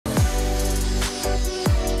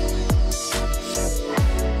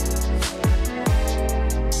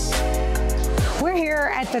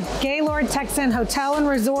the Gaylord Texan Hotel and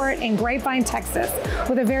Resort in Grapevine, Texas,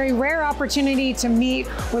 with a very rare opportunity to meet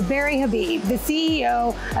with Barry Habib, the CEO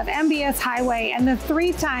of MBS Highway and the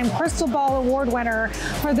 3-time Crystal Ball Award winner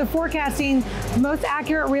for the forecasting most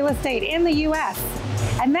accurate real estate in the U.S.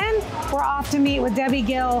 And then we're off to meet with Debbie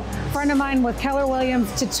Gill, friend of mine with Keller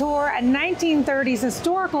Williams, to tour a 1930s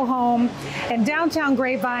historical home in downtown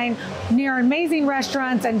Grapevine near amazing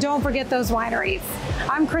restaurants, and don't forget those wineries.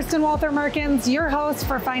 I'm Kristen Walther Merkins, your host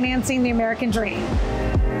for Financing the American Dream.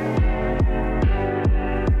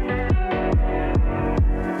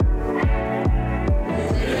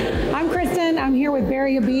 I'm here with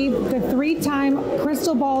Barry Habib, the 3-time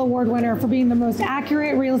Crystal Ball Award winner for being the most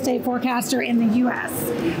accurate real estate forecaster in the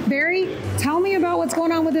U.S. Barry, tell me about what's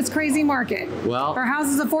going on with this crazy market. Well, are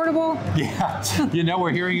houses affordable? Yeah, you know,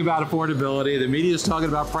 we're hearing about affordability. The media is talking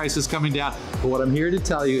about prices coming down. But what I'm here to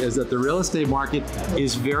tell you is that the real estate market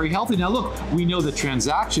is very healthy. Now, look, we know the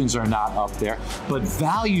transactions are not up there, but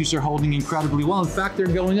values are holding incredibly well. In fact, they're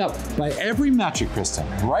going up by every metric, Kristen,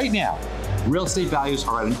 right now. Real estate values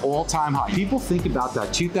are at an all-time high. People think about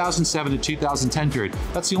that 2007 to 2010 period.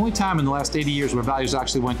 That's the only time in the last 80 years where values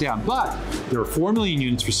actually went down. But there were 4 million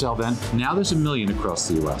units for sale then. Now there's 1 million across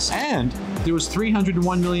the U.S. And there was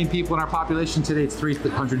 301 million people in our population. Today it's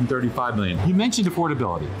 335 million. You mentioned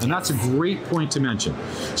affordability, and that's a great point to mention.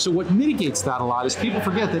 So what mitigates that a lot is people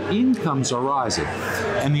forget that incomes are rising.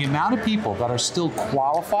 And the amount of people that are still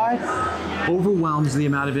qualified overwhelms the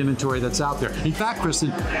amount of inventory that's out there. In fact, Kristen,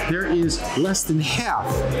 there is less than half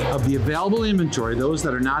of the available inventory, those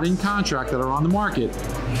that are not in contract, that are on the market,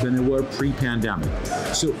 than there were pre-pandemic.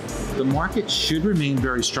 So the market should remain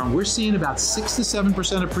very strong. We're seeing about 6 to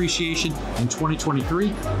 7% appreciation in 2023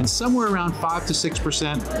 and somewhere around 5 to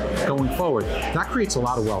 6% going forward. That creates a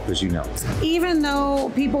lot of wealth, as you know. Even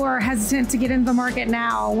though people are hesitant to get into the market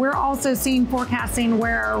now, we're also seeing forecasting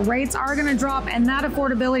where rates are going to drop, and that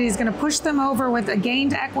affordability is going to push them over with a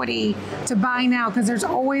gained equity to buy now, because there's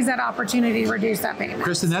always that opportunity to reduce that payment.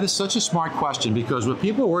 Kristen, that is such a smart question, because what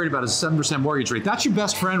people are worried about is a 7% mortgage rate. That's your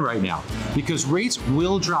best friend right now, because rates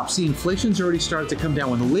will drop. See, inflation's already started to come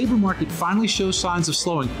down. When the labor market finally shows signs of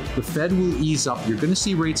slowing, the Fed will ease up. You're going to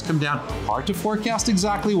see rates come down. Hard to forecast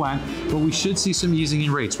exactly when, but we should see some easing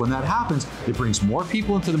in rates. When that happens, it brings more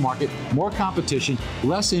people into the market, more competition,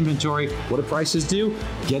 less inventory. What do prices do?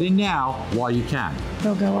 Get in now while you can.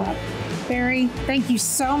 They'll go up. Barry, thank you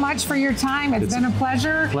so much for your time. It's been a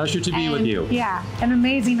pleasure. Pleasure to be with you. Yeah, an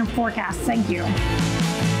amazing forecast. Thank you.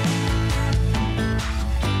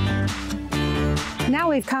 Now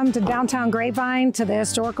we've come to downtown Grapevine, to the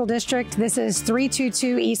historical district. This is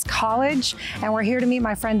 322 East College, and we're here to meet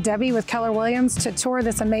my friend Debbie with Keller Williams to tour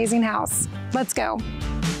this amazing house. Let's go.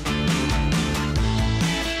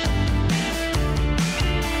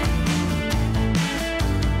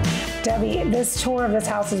 Debbie, this tour of this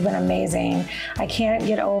house has been amazing. I can't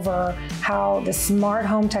get over how the smart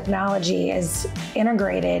home technology is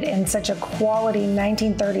integrated in such a quality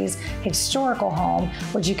 1930s historical home,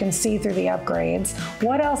 which you can see through the upgrades.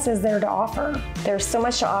 What else is there to offer? There's so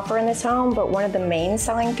much to offer in this home, but one of the main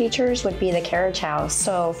selling features would be the carriage house.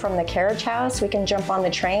 So from the carriage house, we can jump on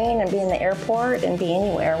the train and be in the airport and be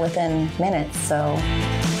anywhere within minutes. So.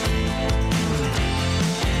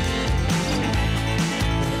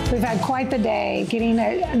 We've had quite the day, getting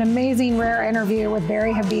an amazing rare interview with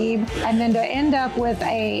Barry Habib, and then to end up with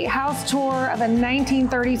a house tour of a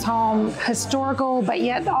 1930s home, historical, but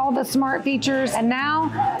yet all the smart features. And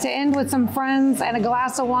now to end with some friends and a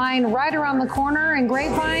glass of wine right around the corner in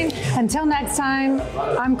Grapevine. Until next time,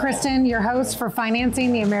 I'm Kristen, your host for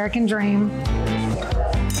Financing the American Dream.